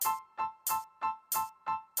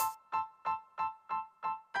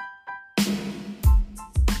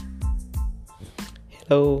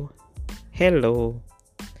Hello, hello,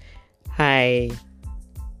 hi,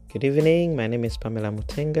 good evening. My name is Pamela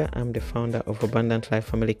Mutenga. I'm the founder of Abundant Life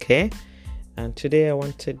Family Care, and today I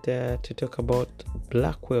wanted to talk about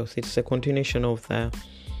black wealth. It's a continuation of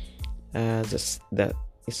it's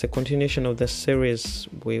a continuation of the series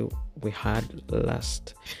we had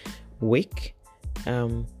last week.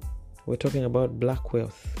 We're talking about black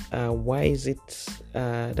wealth. Why is it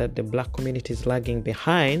that the black community is lagging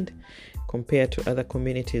behind compared to other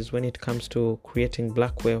communities when it comes to creating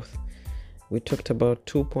black wealth? We talked about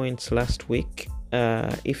 2 points last week.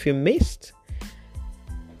 If you missed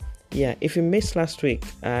last week,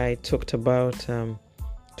 I talked about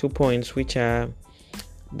 2 points, which are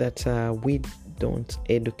that we don't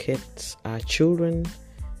educate our children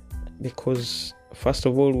because, first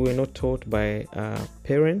of all, we're not taught by our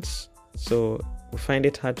parents, so we find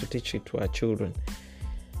it hard to teach it to our children.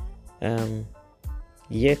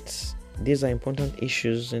 Yet these are important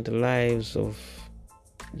issues in the lives of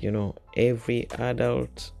every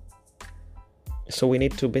adult, so we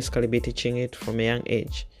need to basically be teaching it from a young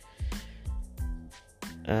age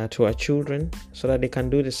to our children, so that they can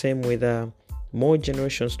do the same with more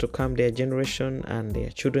generations to come, their generation and their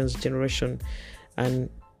children's generation, and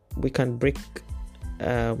we can break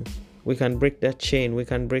that chain, we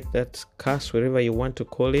can break that curse, wherever you want to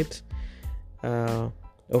call it,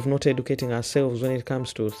 of not educating ourselves when it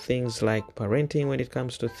comes to things like parenting, when it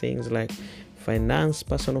comes to things like finance,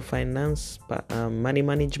 personal finance, money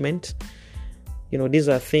management. These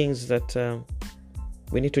are things that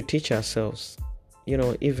we need to teach ourselves,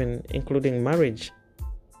 even including marriage.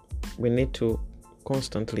 We need to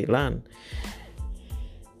constantly learn.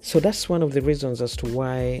 So that's one of the reasons as to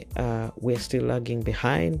why we're still lagging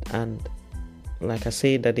behind. And like I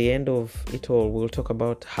said, at the end of it all, we'll talk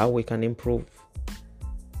about how we can improve.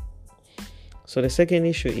 So the second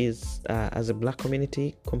issue is, as a black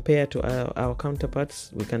community, compared to our counterparts,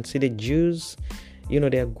 we can see the Jews,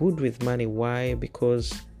 they are good with money. Why?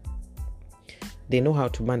 Because they know how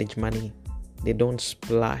to manage money. They don't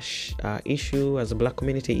splash. Our issue as a black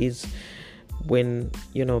community is when,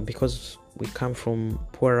 because we come from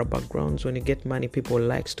poorer backgrounds, when you get money, people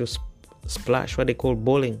likes to splash, what they call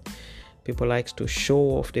balling. People likes to show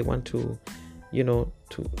off. They want to, to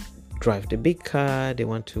drive the big car. They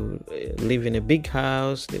want to live in a big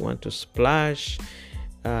house. They want to splash,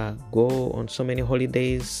 go on so many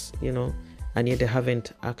holidays, and yet they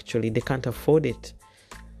can't afford it.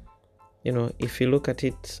 If you look at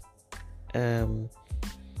it,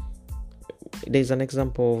 there's an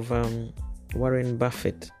example of Warren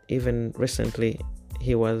Buffett. Even recently,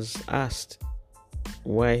 he was asked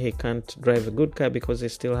why he can't drive a good car, because he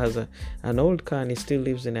still has an old car and he still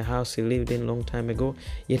lives in a house he lived in a long time ago,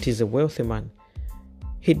 yet he's a wealthy man.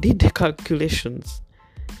 He did the calculations.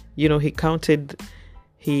 He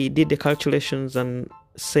did the calculations and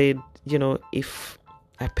said, if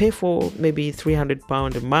I pay for maybe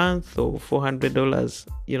 £300 a month or $400,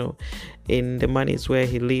 in the monies where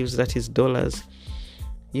he lives, that is dollars,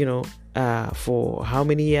 for how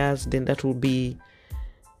many years, then that will be,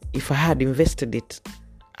 if I had invested it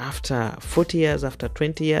after 40 years, after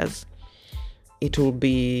 20 years, it will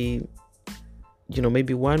be,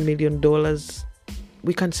 maybe $1 million.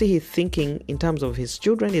 We can see he's thinking in terms of his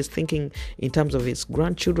children. He's thinking in terms of his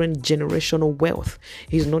grandchildren, generational wealth.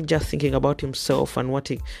 He's not just thinking about himself and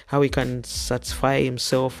how he can satisfy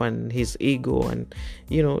himself and his ego. And,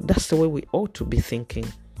 that's the way we ought to be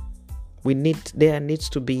thinking. There needs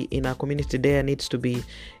to be, in our community, there needs to be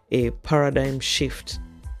a paradigm shift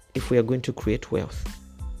if we are going to create wealth.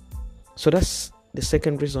 So that's the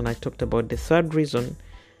second reason I talked about. The third reason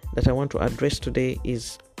that I want to address today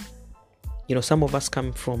is, some of us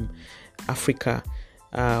come from Africa,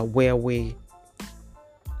 where we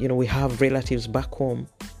have relatives back home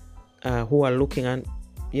who are looking at,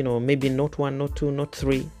 maybe not one, not two, not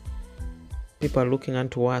three. People are looking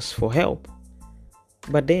unto us for help.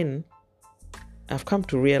 But then I've come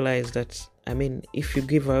to realize that, if you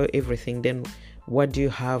give away everything, then what do you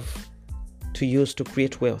have to use to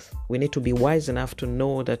create wealth? We need to be wise enough to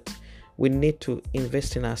know that we need to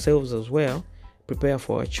invest in ourselves as well, prepare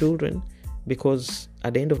for our children, because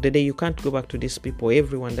at the end of the day, you can't go back to these people,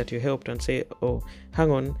 everyone that you helped, and say, oh, hang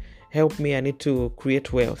on, help me, I need to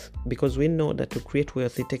create wealth. Because we know that to create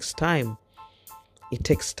wealth, it takes time. It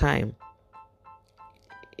takes time.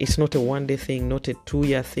 It's not a one-day thing, not a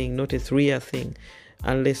 2-year thing, not a 3-year thing,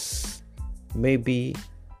 unless maybe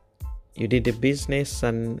you did a business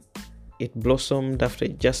and it blossomed after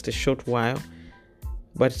just a short while.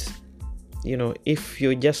 But, if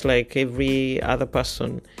you're just like every other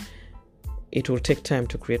person, it will take time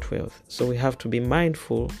to create wealth. So we have to be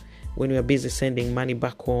mindful when we are busy sending money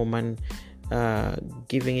back home and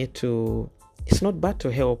giving it to, it's not bad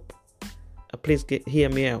to help. Please hear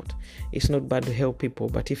me out. It's not bad to help people,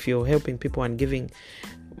 but if you're helping people and giving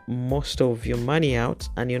most of your money out,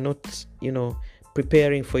 and you're not,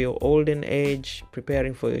 preparing for your olden age,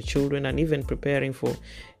 preparing for your children, and even preparing for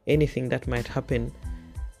anything that might happen,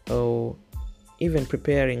 or even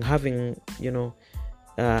preparing, having,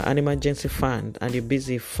 an emergency fund, and you're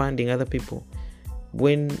busy funding other people,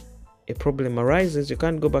 when a problem arises, you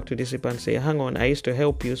can't go back to these people and say, hang on, I used to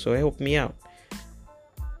help you, so help me out.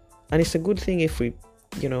 And it's a good thing if we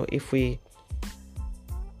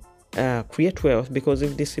create wealth, because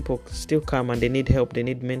if these people still come and they need help, they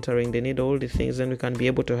need mentoring, they need all the things, then we can be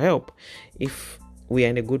able to help if we are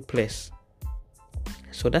in a good place.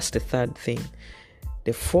 So that's the third thing.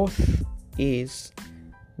 The fourth is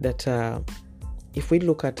that if we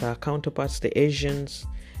look at our counterparts, the Asians,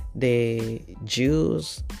 the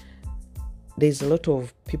Jews, there's a lot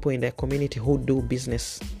of people in their community who do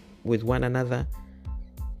business with one another.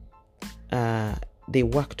 They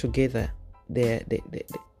work together.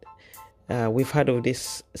 We've heard of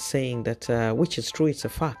this saying that, which is true, it's a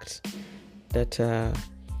fact, that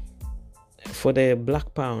for the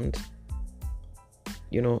black pound,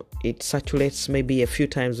 it circulates maybe a few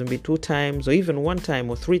times, maybe 2 times, or even 1 time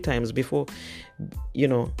or 3 times before,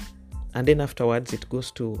 and then afterwards it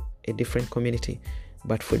goes to a different community.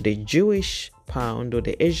 But for the Jewish pound or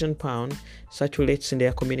the Asian pound, circulates in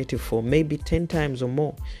their community for maybe 10 times or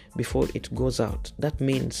more before it goes out. That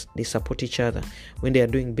means they support each other when they are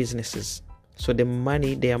doing businesses. So the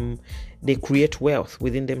money, they create wealth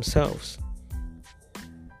within themselves.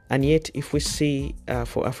 And yet, if we see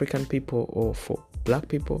for African people or for black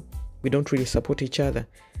people, we don't really support each other.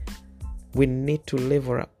 We need to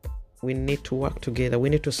level up. We need to work together. We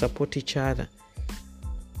need to support each other.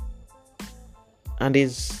 And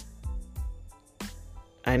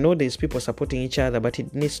I know there's people supporting each other, but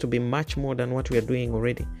it needs to be much more than what we are doing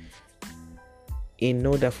already, in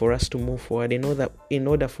order for us to move forward, in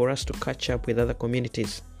order for us to catch up with other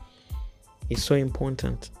communities. It's so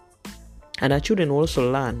important. And our children will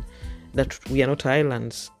also learn that we are not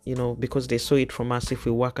islands, because they saw it from us. If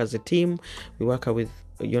we work as a team, we work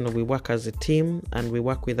as a team, and we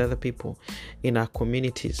work with other people in our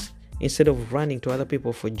communities. Instead of running to other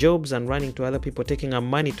people for jobs and running to other people, taking our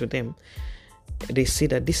money to them, they see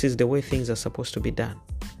that this is the way things are supposed to be done.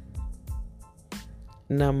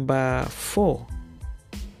 Number 4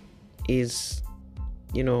 is,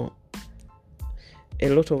 a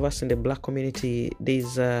lot of us in the black community,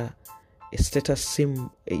 there's a status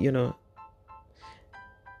symbol,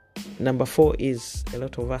 Number 4 is a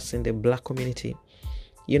lot of us in the black community,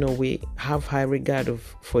 we have high regard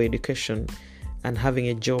for education and having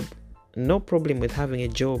a job. No problem with having a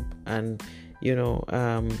job and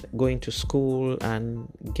going to school and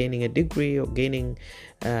gaining a degree, or gaining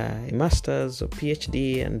a master's or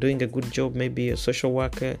PhD and doing a good job, maybe a social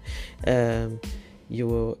worker,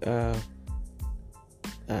 you a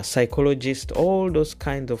psychologist. All those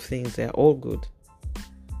kinds of things, they are all good,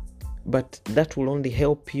 but that will only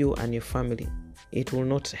help you and your family. It will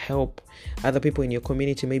not help other people in your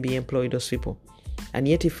community, maybe employ those people. And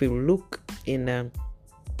yet, if we look in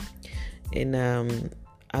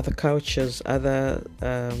other cultures, other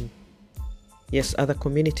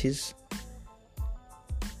communities,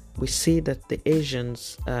 we see that the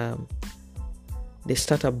Asians, they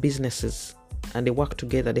start up businesses and they work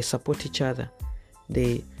together, they support each other.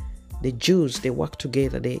 The Jews, they work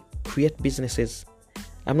together, they create businesses.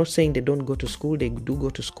 I'm not saying they don't go to school, they do go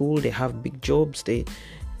to school, they have big jobs.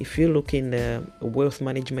 If you look in wealth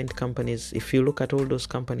management companies, if you look at all those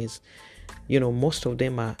companies, most of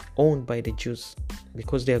them are owned by the Jews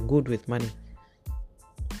because they are good with money.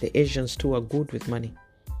 The Asians too are good with money.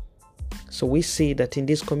 So we see that in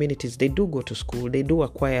these communities, they do go to school, they do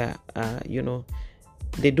acquire,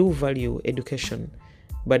 they do value education.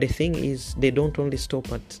 But the thing is, they don't only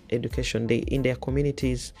stop at education. In their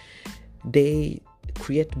communities, they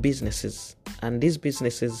create businesses, and these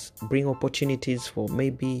businesses bring opportunities for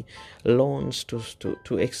maybe loans to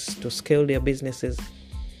scale their businesses.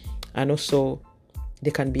 And also,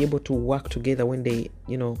 they can be able to work together when they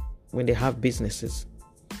have businesses.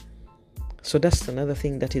 So that's another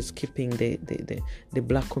thing that is keeping the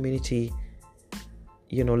black community,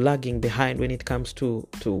 lagging behind when it comes to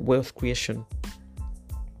wealth creation.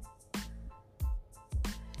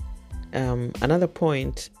 Another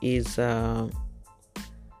point is, I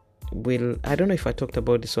don't know if I talked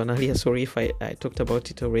about this one earlier. Sorry if I talked about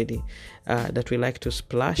it already. That we like to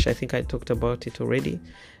splash. I think I talked about it already.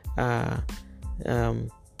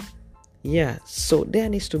 So there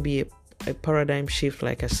needs to be a paradigm shift,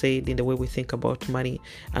 like I said, in the way we think about money.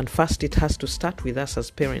 And first, it has to start with us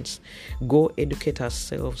as parents. Go educate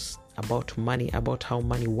ourselves about money, about how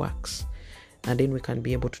money works. And then we can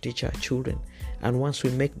be able to teach our children. And once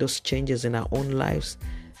we make those changes in our own lives,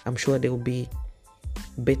 I'm sure there will be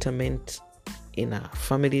betterment in our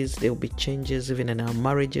families. There will be changes even in our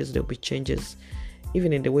marriages. There will be changes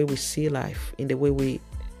even in the way we see life, in the way we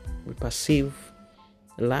perceive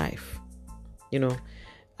life,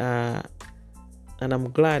 and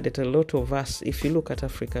I'm glad that a lot of us, if you look at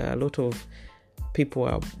Africa, a lot of people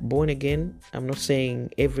are born again. I'm not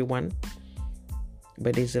saying everyone,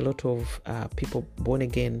 but there's a lot of people born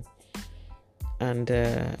again. And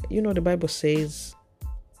the Bible says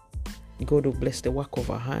God will bless the work of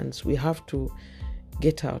our hands. We have to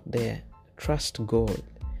get out there, trust God,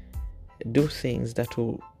 do things that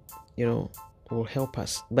will help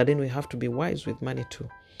us. But then we have to be wise with money too.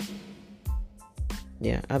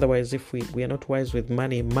 Yeah, otherwise, if we are not wise with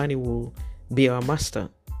money, money will be our master.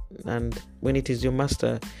 And when it is your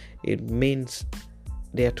master, it means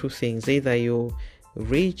there are two things. Either you're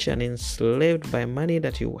rich and enslaved by money,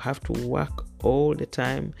 that you have to work all the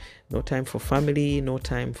time, no time for family, no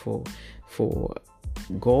time for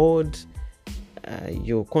God.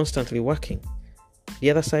 You're constantly working. The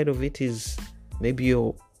other side of it is maybe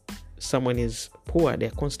someone is poor. They're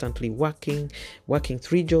constantly working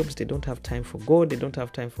 3 jobs. They don't have time for God. They don't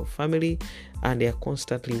have time for family, and they are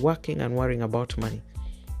constantly working and worrying about money.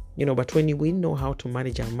 But when we know how to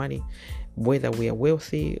manage our money, whether we are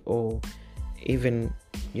wealthy or even,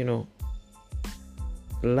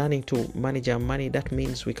 learning to manage our money, that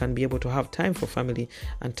means we can be able to have time for family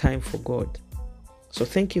and time for God. So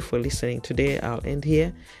thank you for listening. Today I'll end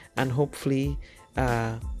here, and hopefully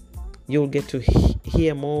you'll get to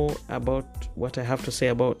hear more about what I have to say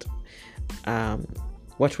about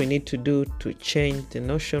what we need to do to change the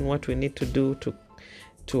notion, what we need to do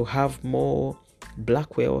to have more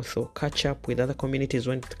black wealth or catch up with other communities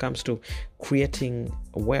when it comes to creating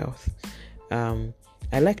wealth.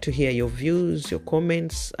 I like to hear your views, your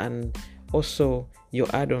comments, and also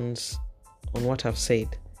your add-ons on what I've said.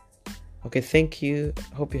 Okay, thank you.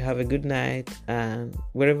 Hope you have a good night. And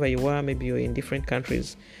wherever you are, maybe you're in different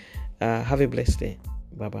countries, have a blessed day.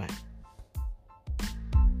 Bye-bye.